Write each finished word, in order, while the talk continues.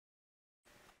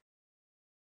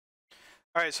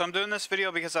Alright, so I'm doing this video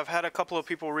because I've had a couple of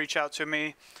people reach out to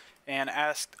me and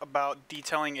asked about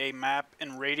detailing a map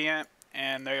in Radiant,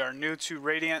 and they are new to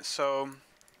Radiant, so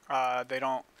they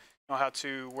don't know how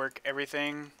to work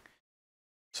everything.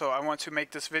 So I want to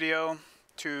make this video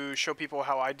to show people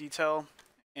how I detail.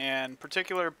 And in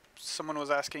particular, someone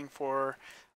was asking for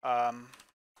how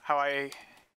I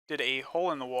did a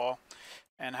hole in the wall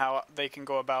and how they can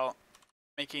go about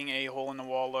making a hole in the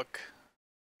wall look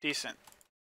decent.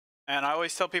 And I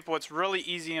always tell people it's really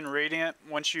easy in Radiant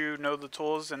once you know the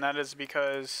tools, and that is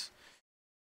because,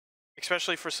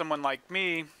 especially for someone like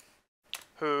me,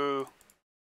 who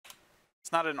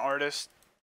is not an artist,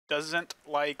 doesn't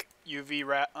like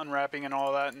UV unwrapping and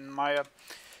all that, and Maya,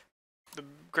 the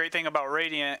great thing about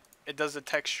Radiant, it does the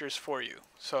textures for you.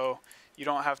 So you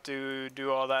don't have to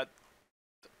do all that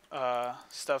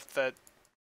stuff that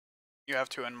you have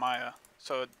to in Maya.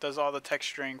 So it does all the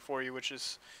texturing for you, which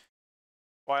is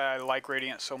why I like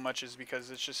Radiant so much, is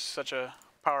because it's just such a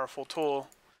powerful tool.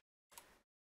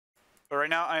 But right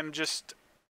now I'm just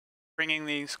bringing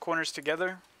these corners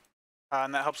together,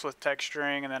 and that helps with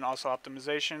texturing and then also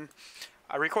optimization.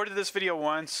 I recorded this video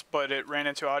once, but it ran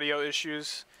into audio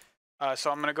issues, so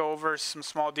I'm going to go over some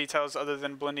small details other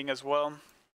than blending as well.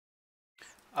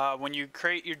 When you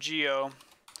create your geo,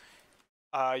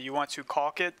 you want to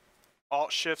caulk it,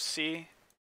 Alt-Shift-C.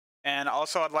 And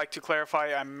also I'd like to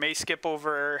clarify, I may skip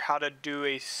over how to do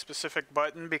a specific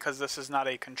button because this is not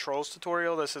a controls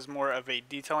tutorial. This is more of a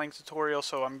detailing tutorial,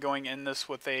 so I'm going in this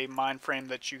with a mind frame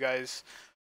that you guys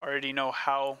already know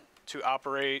how to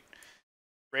operate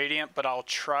Radiant, but I'll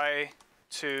try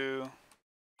to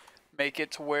make it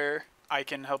to where I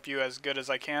can help you as good as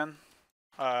I can,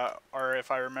 or if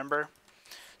I remember.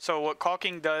 So what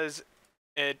caulking does,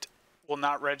 it will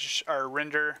not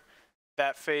render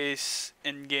that face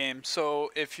in game.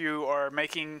 So if you are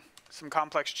making some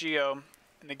complex geo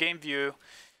in the game view,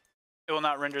 it will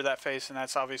not render that face, and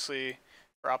that's obviously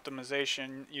for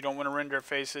optimization. You don't want to render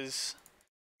faces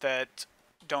that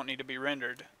don't need to be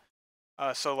rendered.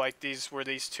 So like where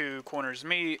these two corners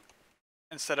meet,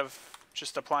 instead of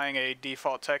just applying a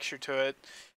default texture to it,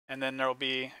 and then there'll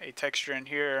be a texture in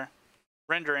here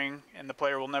rendering, and the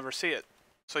player will never see it.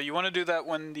 So you want to do that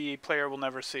when the player will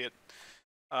never see it.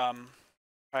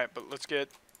 Alright, but let's get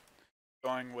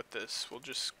going with this. We'll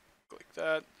just click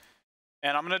that.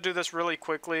 And I'm going to do this really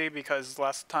quickly because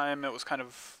last time it was kind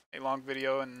of a long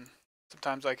video and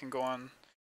sometimes I can go on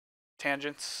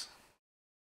tangents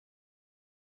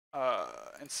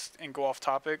and go off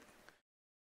topic.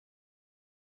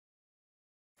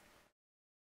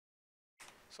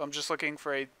 So I'm just looking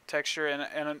for a texture,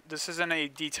 and this isn't a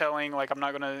detailing, like I'm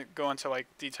not going to go into like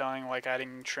detailing like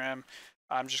adding trim.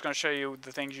 I'm just going to show you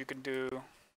the things you can do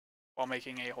while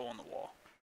making a hole in the wall.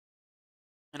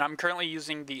 And I'm currently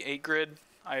using the 8 grid.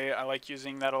 I like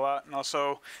using that a lot, and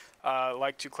also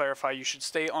like to clarify, you should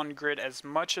stay on grid as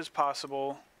much as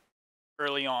possible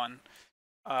early on.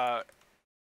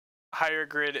 Higher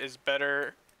grid is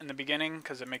better in the beginning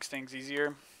because it makes things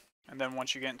easier, and then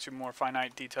once you get into more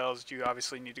finite details, you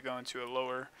obviously need to go into a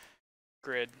lower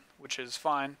grid, which is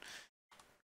fine.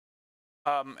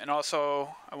 And also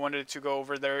I wanted to go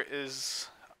over, there is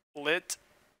lit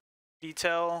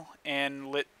detail and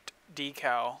lit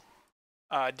decal.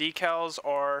 Decals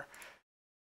are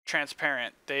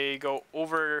transparent. They go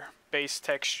over base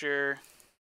texture.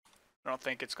 I don't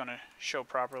think it's going to show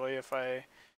properly if I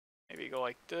maybe go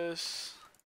like this.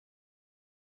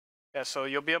 Yeah, so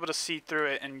you'll be able to see through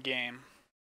it in game.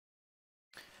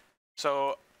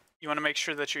 So you want to make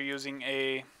sure that you're using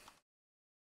a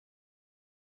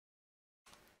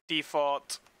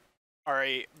default or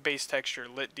a base texture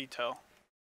lit detail.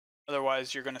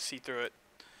 Otherwise you're going to see through it.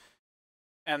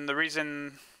 And the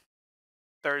reason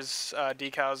there's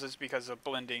decals is because of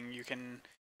blending. You can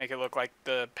make it look like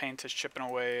the paint is chipping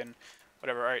away and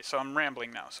whatever. Alright, so I'm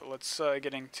rambling now. So let's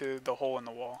get into the hole in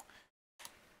the wall.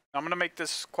 I'm going to make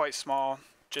this quite small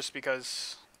just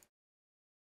because,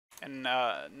 and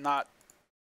not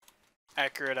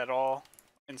accurate at all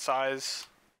in size.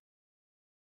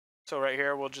 So right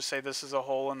here, we'll just say this is a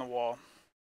hole in the wall.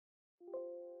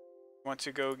 Want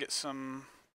to go get some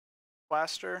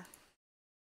plaster,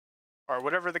 or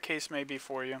whatever the case may be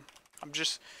for you. I'm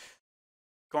just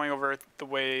going over the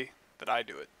way that I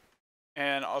do it.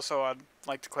 And also I'd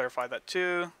like to clarify that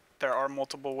too. There are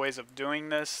multiple ways of doing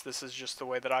this. This is just the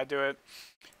way that I do it.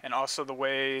 And also the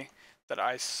way that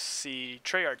I see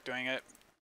Treyarch doing it.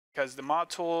 Because the mod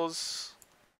tools,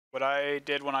 what I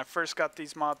did when I first got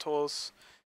these mod tools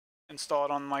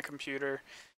installed on my computer,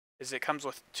 is it comes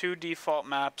with 2 default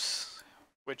maps,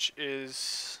 which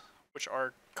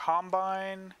are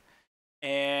Combine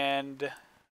and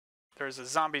there's a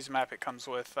zombies map it comes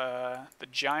with. The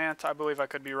giant, I believe, I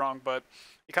could be wrong, but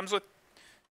it comes with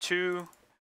 2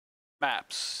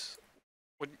 maps.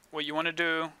 What you want to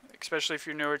do, especially if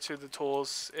you're newer to the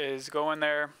tools, is go in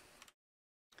there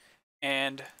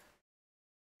and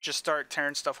just start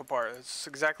tearing stuff apart. It's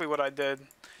exactly what I did.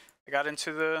 I got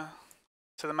into the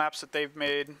maps that they've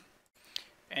made,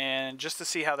 and just to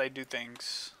see how they do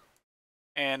things,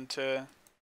 and to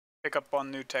pick up on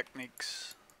new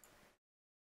techniques.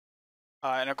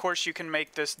 And of course, you can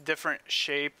make this different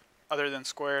shape other than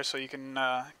square, so you can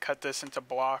cut this into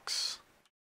blocks,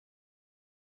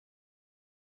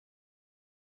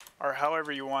 or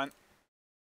however you want.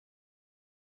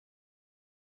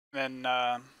 Then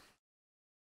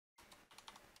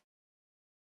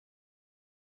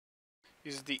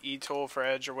use the E tool for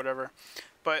edge or whatever.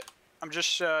 But I'm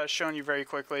just showing you very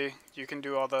quickly. You can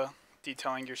do all the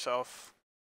detailing yourself,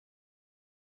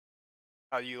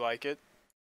 how you like it.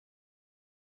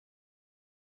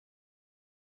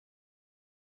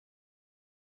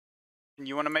 And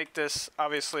you want to make this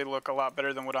obviously look a lot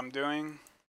better than what I'm doing,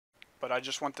 but I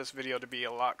just want this video to be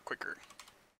a lot quicker.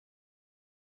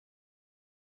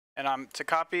 And to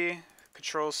copy,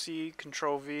 Control C,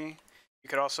 Control V. You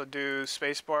could also do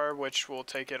spacebar, which will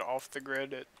take it off the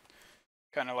grid. It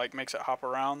kind of like makes it hop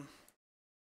around.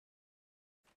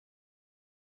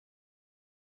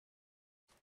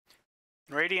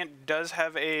 Radiant does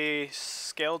have a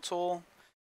scale tool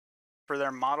for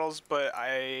their models, but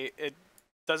it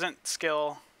doesn't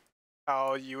scale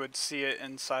how you would see it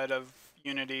inside of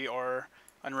Unity or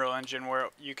Unreal Engine, where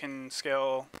you can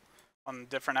scale on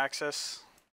different axes,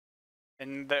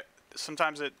 and that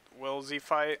sometimes it will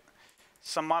Z-fight.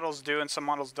 Some models do and some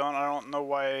models don't. I don't know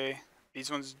why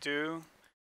these ones do,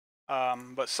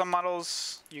 but some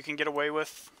models you can get away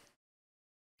with.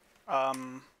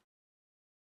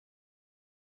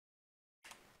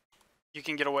 You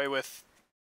can get away with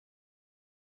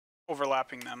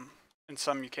overlapping them, and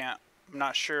some you can't. I'm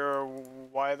not sure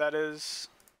why that is,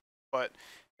 but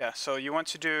yeah. So you want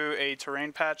to do a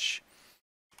terrain patch,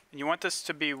 and you want this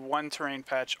to be one terrain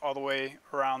patch all the way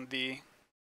around the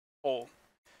hole.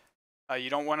 You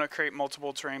don't want to create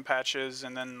multiple terrain patches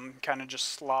and then kind of just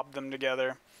slob them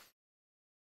together.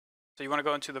 So you want to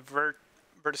go into the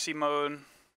vertice mode,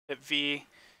 hit V,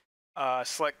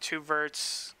 select 2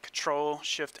 verts, Control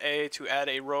Shift A to add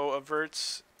a row of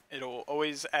verts. It'll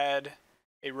always add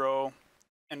a row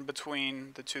in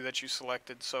between the 2 that you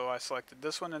selected. So I selected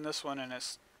this one, and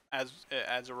it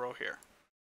adds a row here.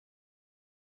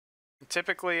 And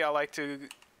typically, I like to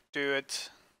do it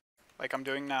like I'm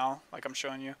doing now, like I'm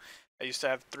showing you. I used to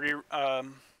have 3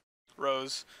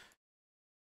 rows,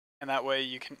 and that way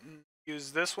you can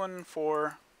use this one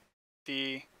for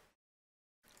to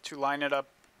line it up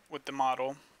with the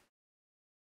model.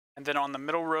 And then on the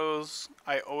middle rows,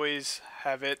 I always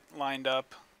have it lined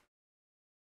up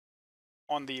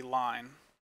on the line.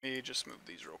 Let me just move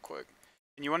these real quick.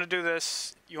 And you want to do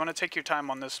this, you want to take your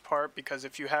time on this part, because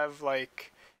if you have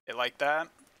like it like that,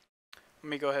 let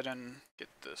me go ahead and get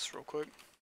this real quick.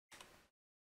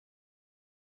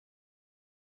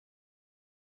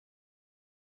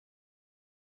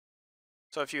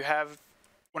 So if you have,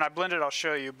 when I blend it, I'll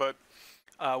show you, but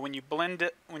when you blend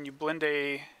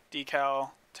a decal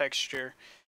texture,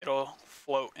 it'll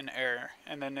float in air.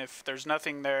 And then if there's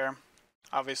nothing there,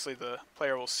 obviously the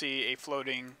player will see a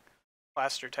floating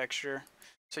plaster texture.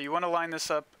 So you want to line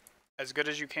this up as good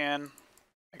as you can.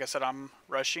 Like I said, I'm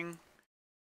rushing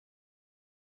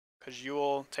because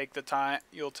you'll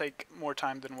take more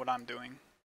time than what I'm doing.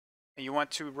 And you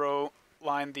want to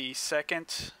line the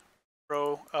second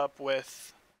row up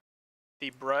with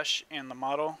the brush and the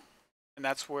model, and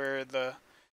that's where the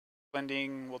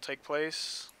blending will take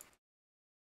place.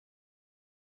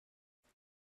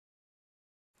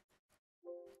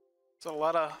 It's a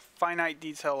lot of finite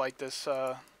detail like this.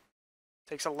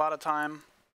 Takes a lot of time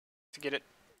to get it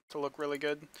to look really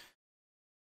good,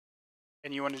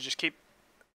 and you want to just keep.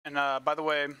 And by the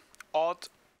way,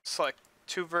 select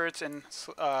 2 verts and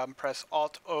press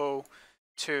Alt O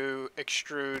to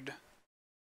extrude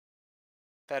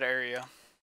that area.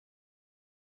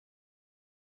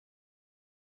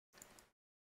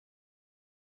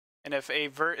 And if a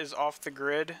vert is off the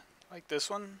grid, like this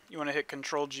one, you want to hit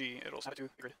Control G. It'll snap to the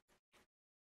grid.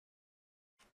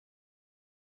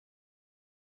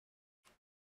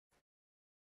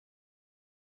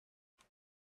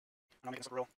 I'm making this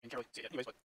look real. You can't really see it anyways,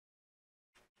 but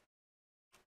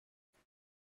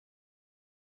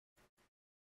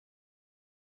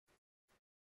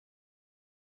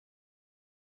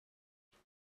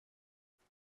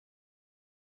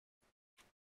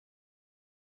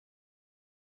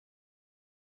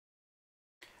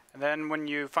And then when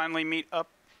you finally meet up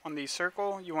on the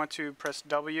circle, you want to press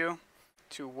W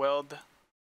to weld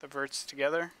the verts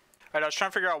together. Alright, I was trying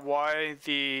to figure out why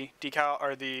the decal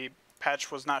or the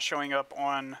patch was not showing up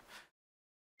on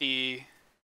the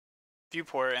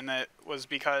viewport, and that was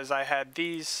because I had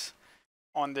these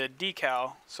on the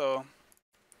decal, so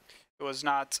it was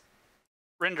not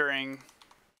rendering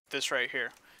this right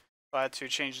here. So I had to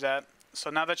change that. So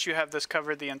now that you have this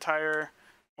covered the entire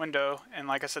window, and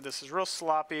like I said, this is real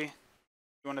sloppy.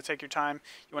 You want to take your time.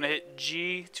 You want to hit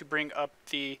G to bring up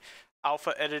the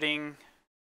alpha editing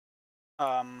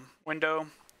window,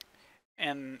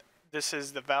 and this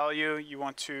is the value. You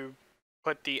want to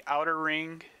put the outer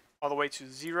ring all the way to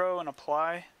 0 and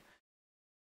apply,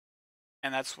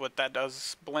 and that's what that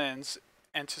does, blends.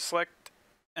 And to select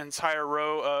an entire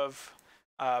row of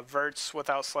verts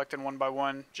without selecting one by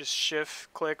one, just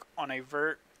shift click on a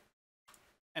vert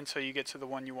until you get to the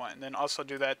one you want, and then also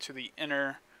do that to the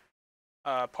inner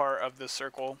part of the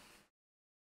circle.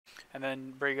 And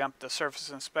then bring up the surface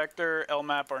inspector,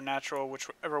 LMAP or natural,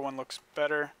 whichever one looks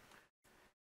better.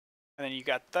 And then you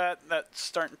got that. That's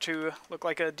starting to look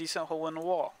like a decent hole in the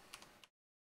wall.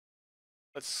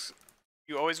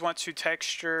 You always want to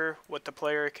texture what the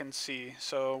player can see.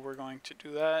 So we're going to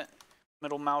do that.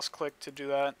 Middle mouse click to do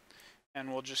that.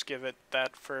 And we'll just give it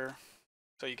that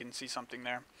so you can see something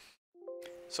there.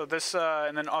 So this,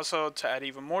 and then also to add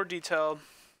even more detail,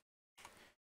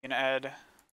 you can add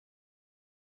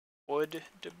wood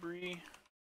debris.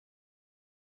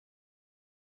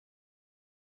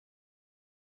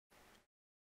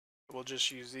 We'll just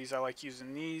use these. I like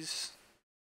using these.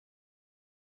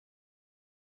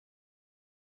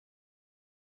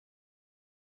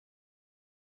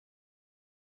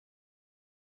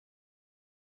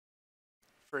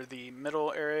 For the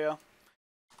middle area.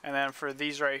 And then for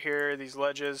these right here, these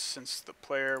ledges, since the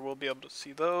player will be able to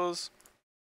see those,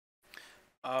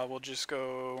 we'll just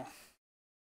go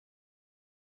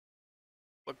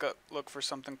look for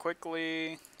something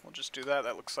quickly. We'll just do that.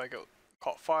 That looks like it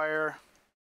caught fire.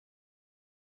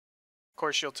 Of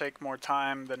course, you'll take more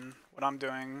time than what I'm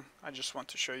doing. I just want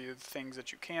to show you the things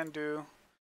that you can do.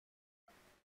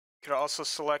 You could also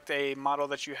select a model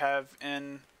that you have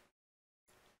in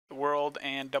the world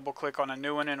and double click on a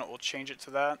new one, and it will change it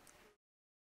to that.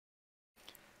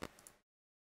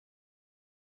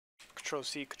 Control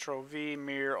C, Control V,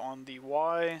 mirror on the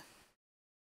Y.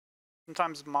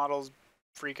 Sometimes models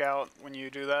freak out when you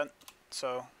do that,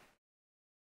 so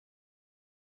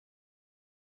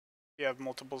you have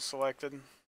multiples selected.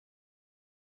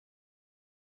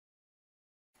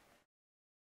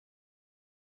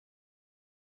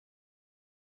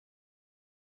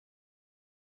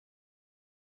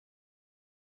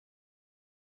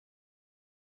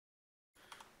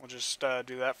 We'll just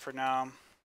do that for now.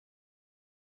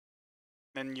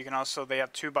 Then you can also, they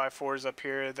have 2x4s up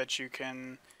here that you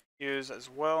can use as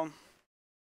well.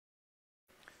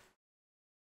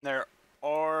 There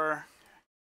are,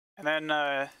 and then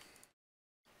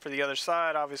for the other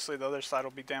side, obviously the other side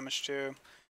will be damaged too.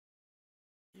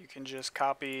 You can just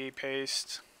copy,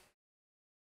 paste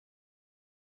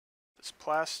this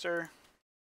plaster.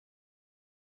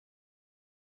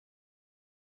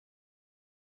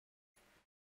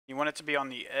 You want it to be on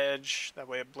the edge, that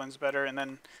way it blends better. And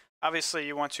then obviously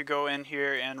you want to go in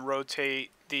here and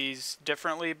rotate these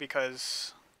differently,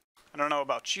 because I don't know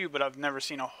about you, but I've never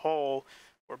seen a hole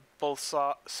where both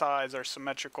sides are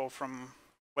symmetrical from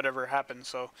whatever happened.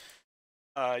 So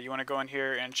you want to go in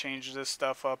here and change this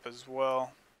stuff up as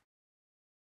well.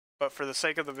 But for the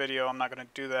sake of the video, I'm not going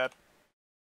to do that.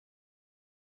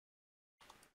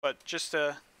 But just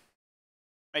to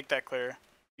make that clear,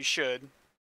 you should.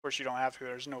 Of course, you don't have to.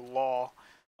 There's no law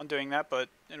on doing that, but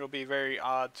it'll be very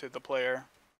odd to the player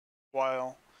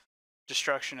while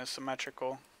destruction is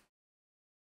symmetrical.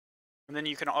 And then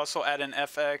you can also add an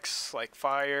FX like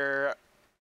fire,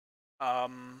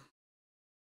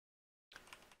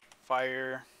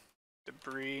 fire,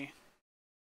 debris.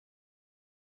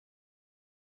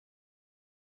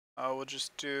 We'll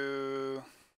just do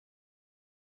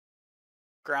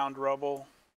ground rubble.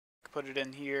 Put it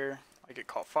in here. Like it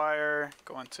caught fire.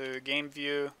 Go into game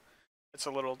view. It's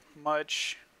a little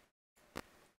much.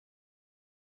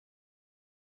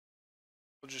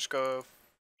 We'll just go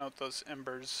note those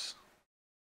embers.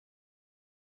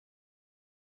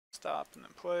 Stop and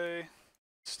then play.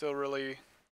 Still really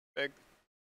big.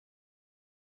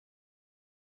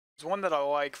 There's one that I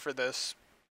like for this.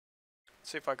 Let's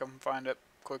see if I can find it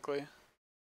quickly.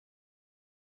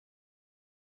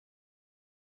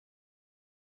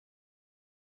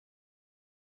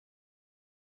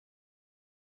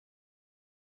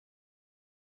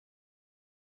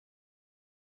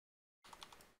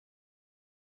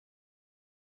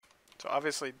 So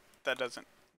obviously that doesn't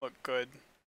look good.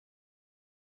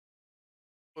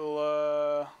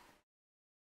 We'll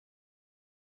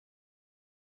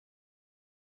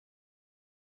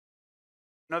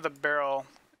know the barrel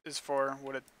is for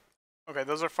what it. Okay,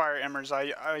 those are fire emmers.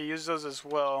 I use those as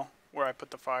well where I put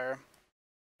the fire.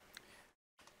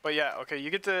 But yeah, okay,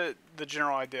 you get the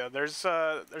general idea. There's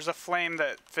a flame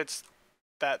that fits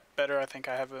that better. I think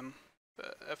I have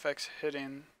the FX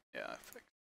hitting. Yeah, FX.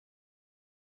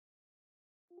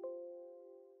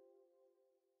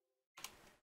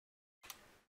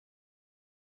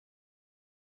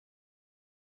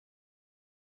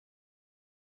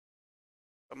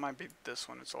 It might be this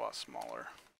one. It's a lot smaller.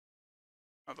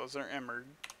 Oh, those are emered.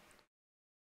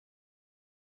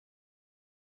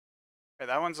 Okay,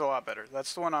 that one's a lot better.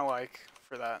 That's the one I like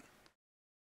for that.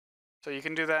 So you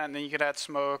can do that, and then you could add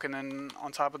smoke, and then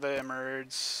on top of the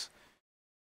emeralds.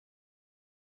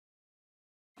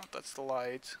 Oh, that's the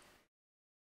light.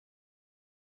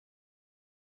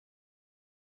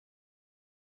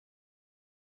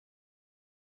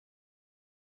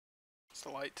 It's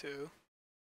the light too.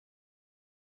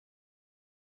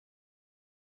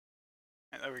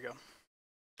 Right, there we go.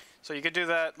 So you could do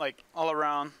that like all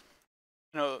around.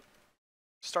 You know,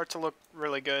 start to look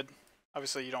really good.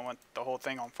 Obviously, you don't want the whole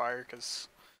thing on fire, because.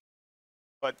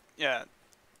 But yeah,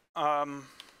 you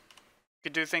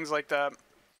could do things like that.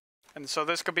 And so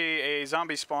this could be a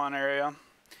zombie spawn area.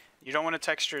 You don't want to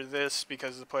texture this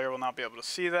because the player will not be able to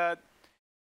see that.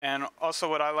 And also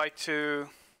what I like to,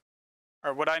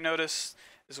 or what I notice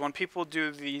is when people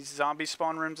do these zombie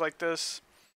spawn rooms like this,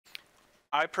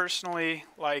 I personally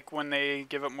like when they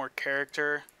give it more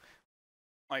character.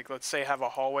 Like let's say have a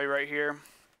hallway right here.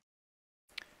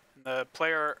 The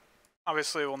player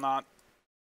obviously will not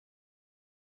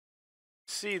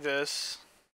see this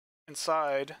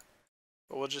inside,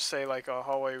 but we'll just say like a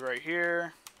hallway right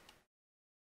here.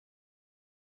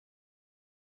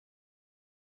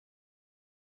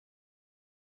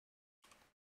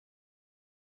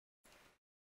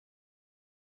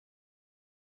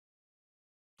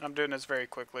 I'm doing this very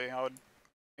quickly. I would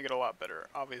make it a lot better,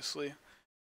 obviously. And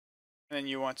then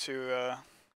you want to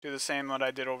do the same that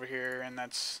I did over here, and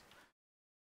that's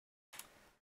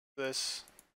this.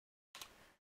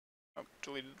 Oh,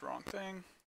 deleted the wrong thing.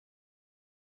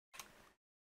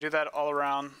 Do that all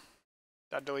around.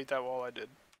 I'd delete that wall I did.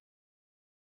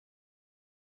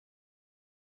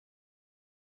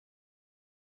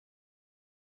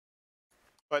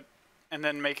 And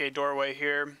then make a doorway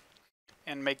here,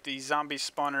 and make the zombie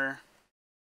spawner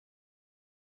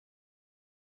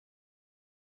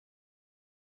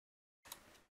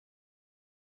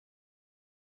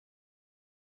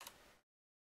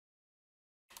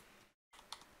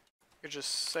you could just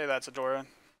say that's a door,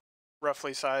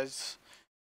 roughly sized.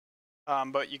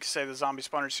 But you could say the zombie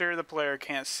spawner's here, the player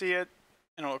can't see it,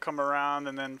 and it'll come around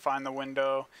and then find the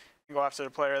window and go after the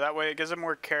player. That way it gives it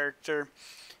more character.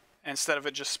 Instead of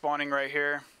it just spawning right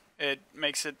here, it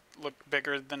makes it look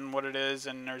bigger than what it is,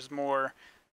 and there's more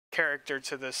character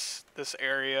to this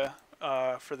area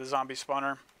for the zombie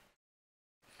spawner.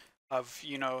 Of,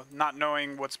 you know, not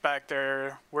knowing what's back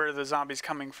there, where the zombie's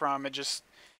coming from. It just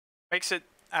makes it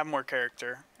have more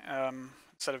character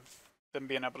instead of them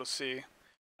being able to see.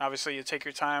 Obviously, you take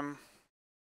your time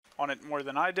on it more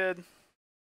than I did.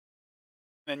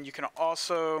 Then you can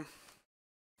also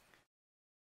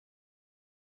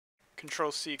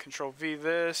Control C, Control V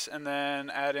this, and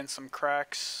then add in some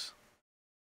cracks.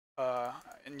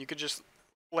 And you could just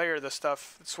layer the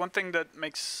stuff. It's one thing that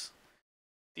makes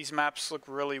these maps look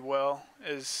really well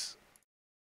is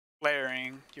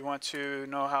layering. You want to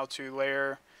know how to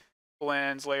layer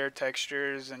blends, layer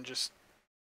textures, and just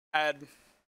add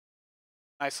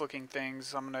nice looking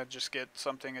things. I'm gonna just get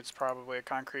something, it's probably a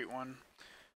concrete one.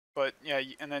 But yeah,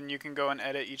 and then you can go and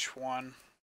edit each one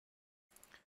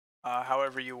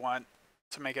however you want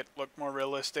to make it look more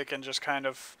realistic, and just kind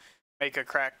of make a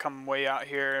crack come way out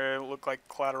here, look like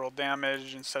collateral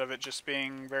damage, instead of it just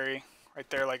being very right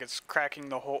there, like it's cracking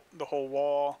the whole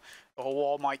wall. The whole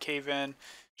wall might cave in.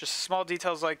 Just small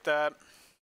details like that.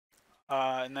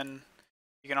 And then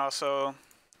you can also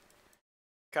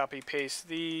copy paste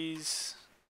these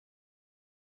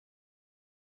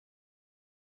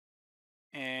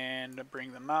and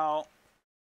bring them out.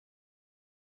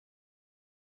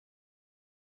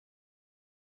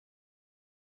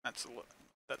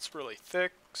 That's really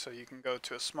thick, so you can go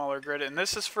to a smaller grid. And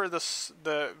this is for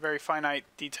the very finite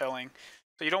detailing.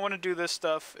 So you don't want to do this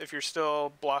stuff if you're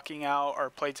still blocking out or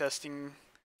playtesting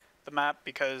the map,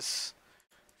 because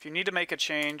if you need to make a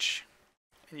change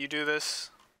and you do this,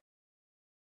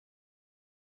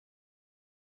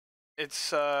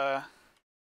 it's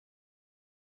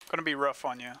gonna be rough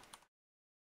on you.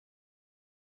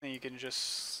 Then you can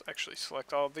just actually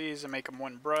select all of these and make them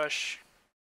one brush.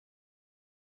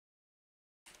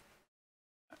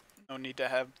 No need to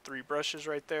have 3 brushes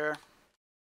right there.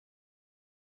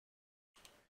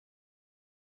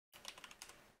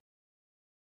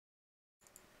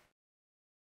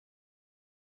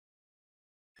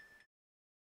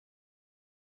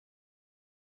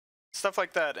 Stuff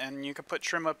like that, and you can put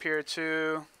trim up here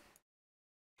too.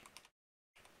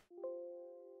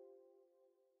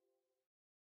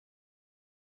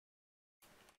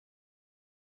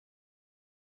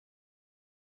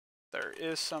 There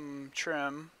is some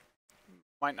trim,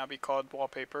 might not be called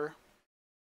wallpaper.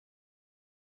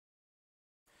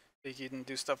 You can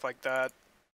do stuff like that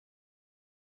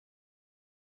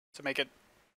to make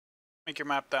your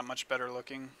map that much better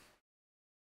looking.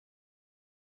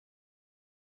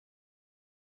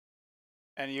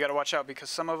 And you gotta watch out because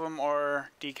some of them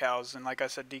are decals, and like I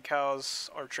said, decals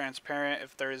are transparent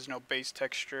if there is no base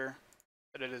texture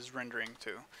that it is rendering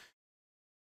to.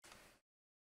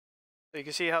 So you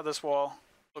can see how this wall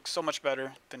looks so much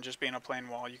better than just being a plain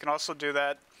wall. You can also do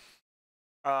that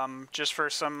just for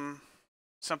some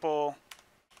simple,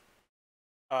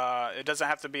 it doesn't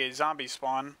have to be a zombie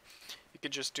spawn. You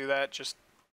could just do that just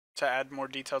to add more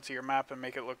detail to your map and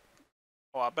make it look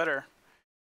a lot better.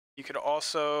 You could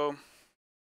also,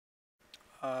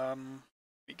 let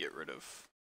me get rid of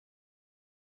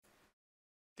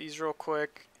these real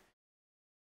quick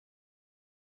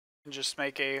and just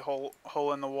make a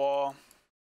hole in the wall.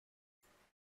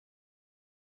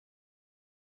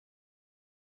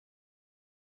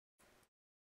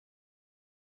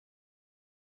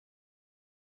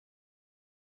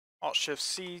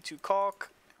 Alt-Shift-C to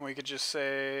caulk, and we could just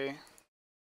say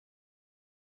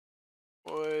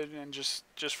wood, and just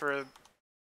for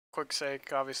quick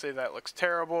sake, obviously that looks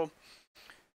terrible.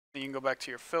 Then you can go back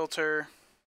to your filter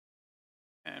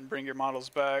and bring your models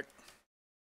back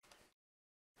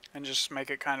and just make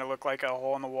it kind of look like a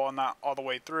hole in the wall, not all the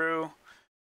way through.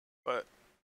 But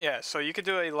yeah, so you could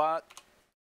do a lot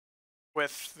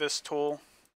with this tool,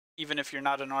 even if you're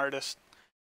not an artist.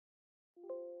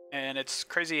 And it's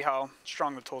crazy how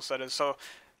strong the tool set is. So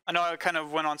I know I kind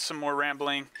of went on some more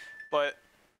rambling, but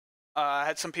I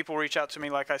had some people reach out to me,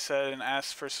 like I said, and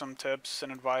ask for some tips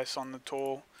and advice on the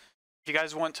tool. If you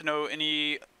guys want to know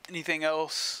anything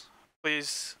else,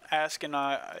 please ask, and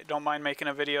I don't mind making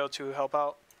a video to help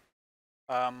out.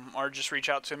 Or just reach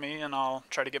out to me and I'll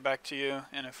try to get back to you.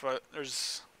 And if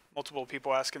there's multiple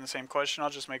people asking the same question, I'll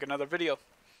just make another video.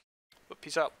 But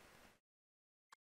peace out.